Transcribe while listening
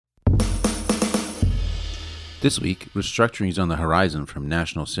This week, restructuring is on the horizon from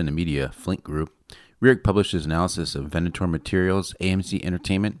National Cinemedia, Flink Group. Reorg publishes analysis of Venator Materials, AMC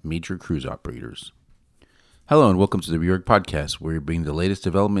Entertainment, major cruise operators. Hello and welcome to the Reorg Podcast, where we bring the latest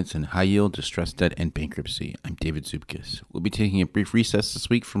developments in high yield, distressed debt, and bankruptcy. I'm David Zupkis. We'll be taking a brief recess this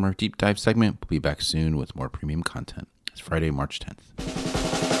week from our deep dive segment. We'll be back soon with more premium content. It's Friday, March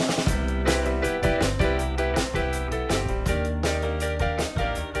 10th.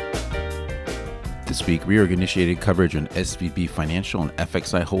 This week, Reorg initiated coverage on SVB Financial and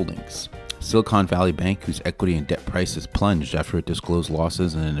FXI Holdings. Silicon Valley Bank, whose equity and debt prices plunged after it disclosed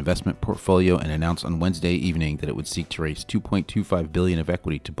losses in an investment portfolio and announced on Wednesday evening that it would seek to raise $2.25 billion of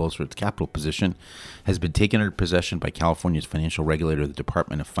equity to bolster its capital position, has been taken under possession by California's financial regulator, the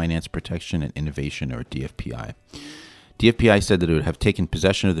Department of Finance Protection and Innovation, or DFPI. DFPI said that it would have taken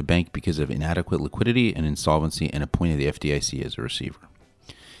possession of the bank because of inadequate liquidity and insolvency and appointed the FDIC as a receiver.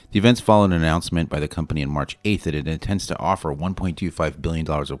 The events followed an announcement by the company on March 8th that it intends to offer $1.25 billion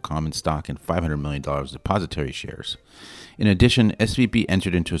of common stock and $500 million depository shares. In addition, SVB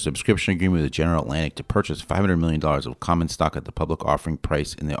entered into a subscription agreement with General Atlantic to purchase $500 million of common stock at the public offering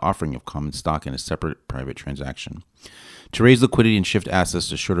price in the offering of common stock in a separate private transaction. To raise liquidity and shift assets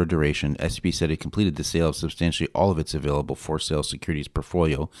to shorter duration, SVB said it completed the sale of substantially all of its available for-sale securities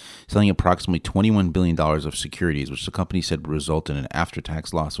portfolio, selling approximately $21 billion of securities, which the company said would result in an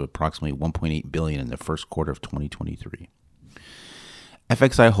after-tax loss of approximately $1.8 billion in the first quarter of 2023.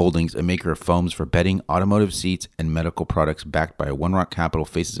 FXI Holdings, a maker of foams for bedding, automotive seats, and medical products backed by One Rock Capital,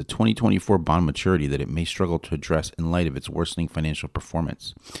 faces a 2024 bond maturity that it may struggle to address in light of its worsening financial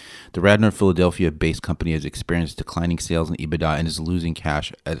performance. The Radnor, Philadelphia-based company has experienced declining sales and EBITDA and is losing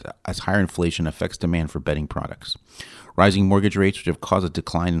cash as higher inflation affects demand for bedding products. Rising mortgage rates, which have caused a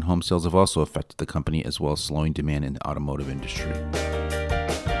decline in home sales, have also affected the company, as well as slowing demand in the automotive industry.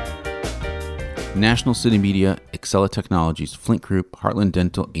 National Cinemedia, Excella Technologies, Flink Group, Heartland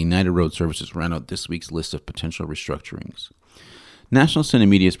Dental, and United Road Services round out this week's list of potential restructurings. National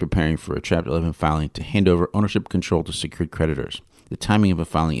Cinemedia is preparing for a Chapter 11 filing to hand over ownership control to secured creditors. The timing of a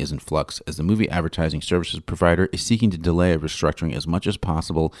filing is in flux, as the movie advertising services provider is seeking to delay a restructuring as much as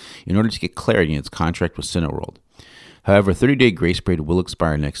possible in order to get clarity in its contract with Cineworld. However, a 30-day grace period will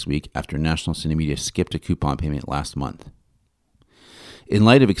expire next week after National Cinemedia skipped a coupon payment last month. In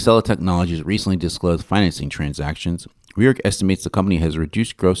light of Excella Technologies' recently disclosed financing transactions, Reorg estimates the company has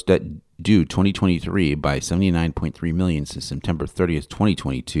reduced gross debt due 2023 by $79.3 million since September 30th,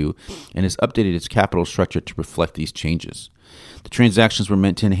 2022, and has updated its capital structure to reflect these changes. The transactions were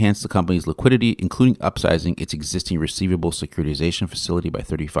meant to enhance the company's liquidity, including upsizing its existing receivable securitization facility by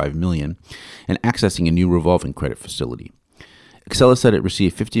 $35 million and accessing a new revolving credit facility. Excella said it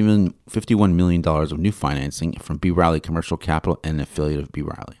received $51 million of new financing from B. Riley Commercial Capital and an affiliate of B.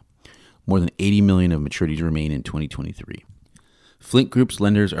 Riley. More than $80 million of maturities remain in 2023. Flink Group's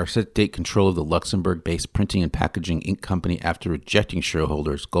lenders are set to take control of the Luxembourg-based printing and packaging Inc. company after rejecting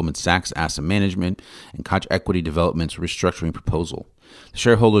shareholders Goldman Sachs Asset Management and Koch Equity Development's restructuring proposal. The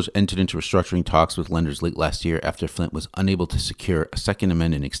shareholders entered into restructuring talks with lenders late last year after Flint was unable to secure a second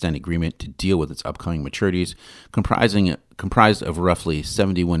amend and extend agreement to deal with its upcoming maturities, comprised of roughly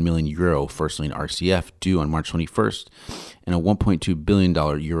 €71 million first lien RCF due on March 21st and a €1.2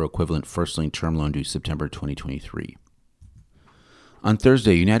 billion euro equivalent first lien term loan due September 2023. On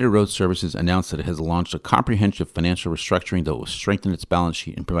Thursday, United Road Services announced that it has launched a comprehensive financial restructuring that will strengthen its balance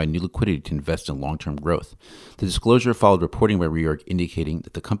sheet and provide new liquidity to invest in long-term growth. The disclosure followed reporting by Reorg indicating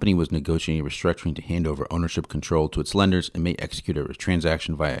that the company was negotiating a restructuring to hand over ownership control to its lenders and may execute a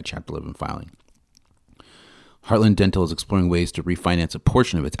transaction via a Chapter 11 filing. Heartland Dental is exploring ways to refinance a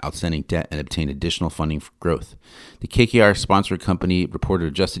portion of its outstanding debt and obtain additional funding for growth. The KKR-sponsored company reported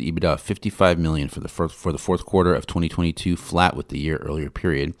adjusted EBITDA of $55 million for the fourth quarter of 2022, flat with the year earlier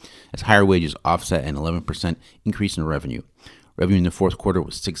period, as higher wages offset an 11% increase in revenue. Revenue in the fourth quarter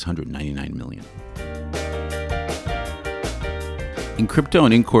was $699 million. In crypto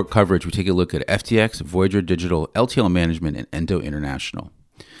and in-court coverage, we take a look at FTX, Voyager Digital, LTL Management, and Endo International.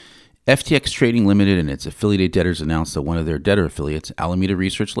 FTX Trading Limited and its affiliated debtors announced that one of their debtor affiliates, Alameda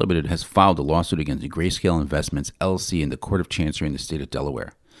Research Limited, has filed a lawsuit against Grayscale Investments, LLC, in the Court of Chancery in the state of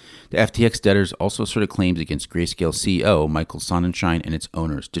Delaware. The FTX debtors also asserted claims against Grayscale CEO Michael Sonnenschein and its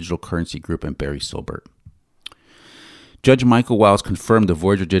owners, Digital Currency Group and Barry Silbert. Judge Michael Wiles confirmed the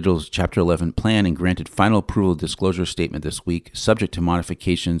Voyager Digital's Chapter 11 plan and granted final approval of the disclosure statement this week, subject to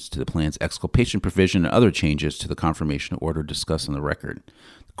modifications to the plan's exculpation provision and other changes to the confirmation order discussed on the record.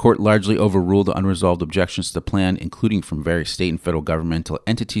 The court largely overruled the unresolved objections to the plan, including from various state and federal governmental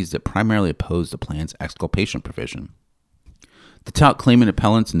entities that primarily oppose the plan's exculpation provision. The tout claimant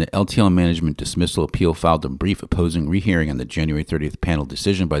appellants in the LTL management dismissal appeal filed a brief opposing rehearing on the January 30th panel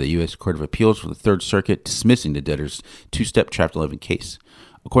decision by the U.S. Court of Appeals for the Third Circuit dismissing the debtor's two-step Chapter 11 case.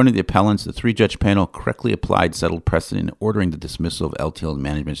 According to the appellants, the three-judge panel correctly applied settled precedent in ordering the dismissal of LTL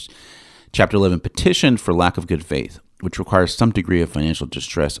management's Chapter 11 petition for lack of good faith, which requires some degree of financial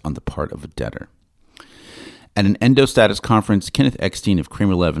distress on the part of a debtor. At an Endostatus conference, Kenneth Eckstein of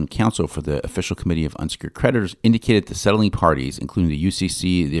Kramer Levin, counsel for the Official Committee of Unsecured Creditors, indicated the settling parties, including the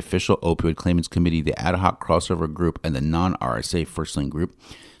UCC, the Official Opioid Claimants Committee, the Ad Hoc Crossover Group, and the non-RSA First Lien Group,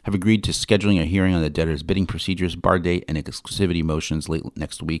 have agreed to scheduling a hearing on the debtor's bidding procedures, bar date, and exclusivity motions late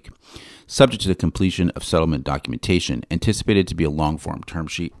next week, subject to the completion of settlement documentation, anticipated to be a long-form term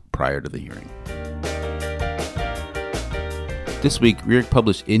sheet prior to the hearing. This week, Reorg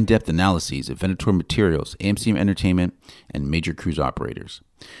published in-depth analyses of Venator Materials, AMC Entertainment, and major cruise operators.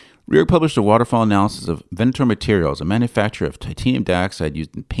 Reorg published a waterfall analysis of Venator Materials, a manufacturer of titanium dioxide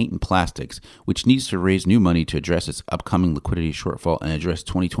used in paint and plastics, which needs to raise new money to address its upcoming liquidity shortfall and address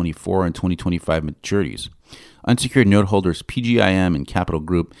 2024 and 2025 maturities. Unsecured note holders PGIM and Capital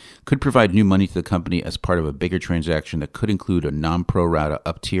Group could provide new money to the company as part of a bigger transaction that could include a non-pro rata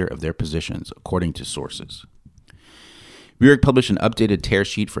up-tier of their positions, according to sources. Reorg published an updated tear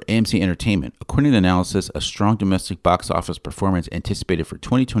sheet for AMC Entertainment. According to the analysis, a strong domestic box office performance anticipated for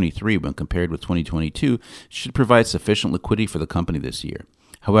 2023 when compared with 2022 should provide sufficient liquidity for the company this year.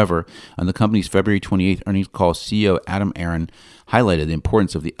 However, on the company's February 28th earnings call, CEO Adam Aron highlighted the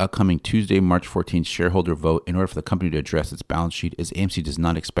importance of the upcoming Tuesday, March 14th shareholder vote in order for the company to address its balance sheet, as AMC does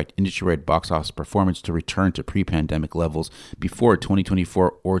not expect industry-wide box office performance to return to pre-pandemic levels before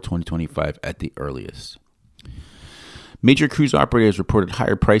 2024 or 2025 at the earliest. Major cruise operators reported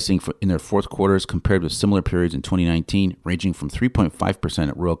higher pricing in their fourth quarters compared with similar periods in 2019, ranging from 3.5%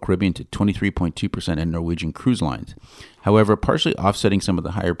 at Royal Caribbean to 23.2% at Norwegian Cruise Lines. However, partially offsetting some of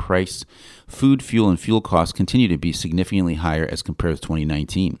the higher price, food, fuel, and fuel costs continue to be significantly higher as compared with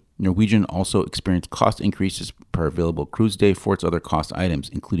 2019. Norwegian also experienced cost increases per available cruise day for its other cost items,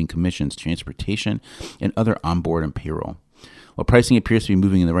 including commissions, transportation, and other onboard and payroll. While pricing appears to be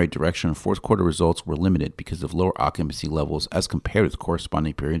moving in the right direction, fourth quarter results were limited because of lower occupancy levels as compared with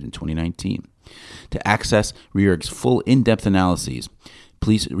corresponding periods in 2019. To access Reorg's full in-depth analyses,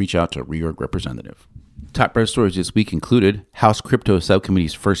 please reach out to a Reorg representative. Top bread stories this week included House Crypto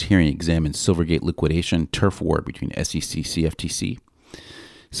Subcommittee's first hearing examines Silvergate liquidation, turf war between SEC CFTC.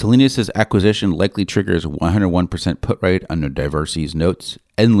 Salinas' acquisition likely triggers 101% put right under Diverse's notes.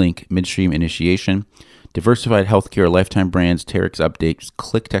 EnLink midstream initiation. Diversified Healthcare Lifetime Brands, Terex updates,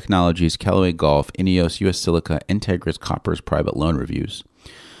 Click Technologies, Callaway Golf, Ineos, US Silica, Integris Copper's private loan reviews.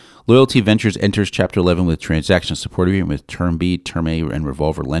 Loyalty Ventures enters Chapter 11 with transaction support agreement with Term B, Term A, and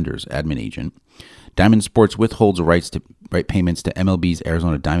Revolver lenders, admin agent. Diamond Sports withholds right payments to MLB's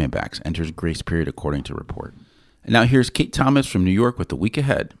Arizona Diamondbacks, enters grace period according to report. And now here's Kate Thomas from New York with the week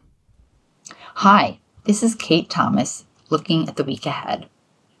ahead. Hi, this is Kate Thomas looking at the week ahead.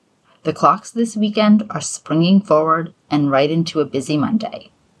 The clocks this weekend are springing forward and right into a busy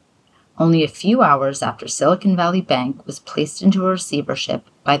Monday. Only a few hours after Silicon Valley Bank was placed into a receivership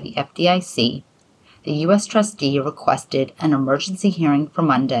by the FDIC, the U.S. trustee requested an emergency hearing for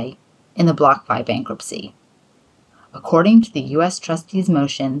Monday in the BlockFi bankruptcy. According to the U.S. trustee's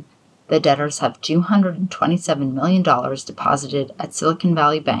motion, the debtors have $227 million deposited at Silicon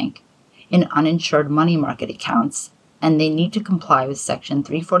Valley Bank in uninsured money market accounts, and they need to comply with Section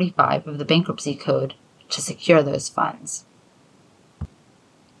 345 of the Bankruptcy Code to secure those funds.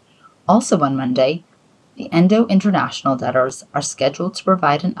 Also on Monday, the Endo International debtors are scheduled to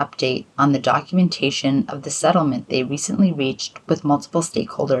provide an update on the documentation of the settlement they recently reached with multiple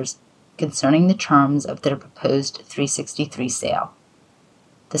stakeholders concerning the terms of their proposed 363 sale.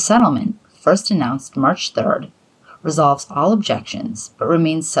 The settlement, first announced March 3rd, resolves all objections but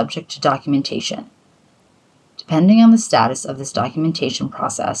remains subject to documentation. Depending on the status of this documentation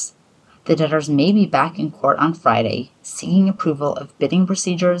process, the debtors may be back in court on Friday seeking approval of bidding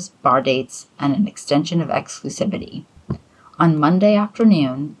procedures, bar dates, and an extension of exclusivity. On Monday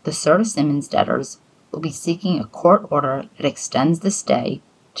afternoon, the Serta Simmons debtors will be seeking a court order that extends the stay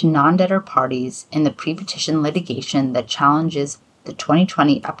to non-debtor parties in the pre-petition litigation that challenges the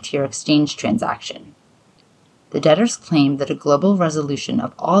 2020 up-tier exchange transaction. The debtors claim that a global resolution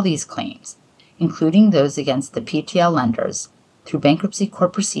of all these claims, including those against the PTL lenders, through bankruptcy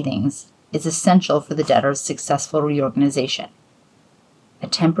court proceedings, is essential for the debtors' successful reorganization. A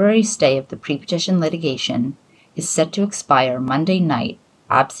temporary stay of the pre-petition litigation is set to expire Monday night,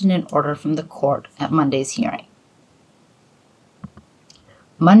 absent an order from the court at Monday's hearing.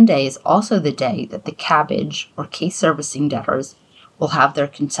 Monday is also the day that the Cabbage or case servicing debtors will have their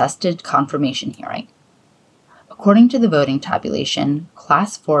contested confirmation hearing. According to the voting tabulation,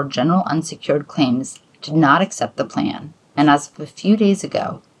 Class 4 general unsecured claims did not accept the plan, and as of a few days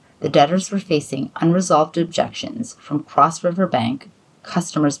ago, the debtors were facing unresolved objections from Cross River Bank,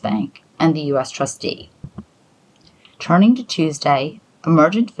 Customers Bank, and the U.S. trustee. Turning to Tuesday,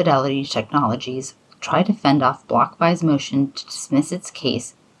 Emergent Fidelity Technologies tried to fend off BlockFi's motion to dismiss its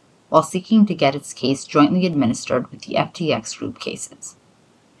case while seeking to get its case jointly administered with the FTX group cases.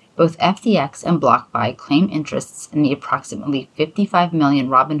 Both FTX and BlockFi claim interests in the approximately 55 million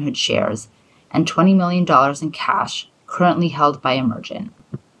Robinhood shares and $20 million in cash currently held by Emergent.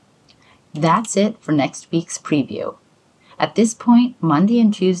 That's it for next week's preview. At this point, Monday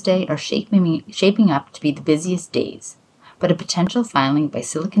and Tuesday are shaping up to be the busiest days, but a potential filing by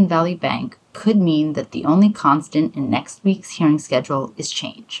Silicon Valley Bank could mean that the only constant in next week's hearing schedule is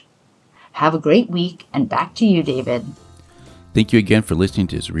change. Have a great week, and back to you, David. Thank you again for listening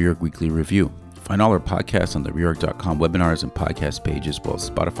to this Reorg Weekly Review. Find all our podcasts on the Reorg.com webinars and podcast pages, as well as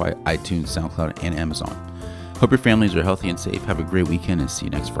Spotify, iTunes, SoundCloud, and Amazon. Hope your families are healthy and safe. Have a great weekend, and see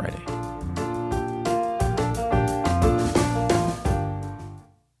you next Friday.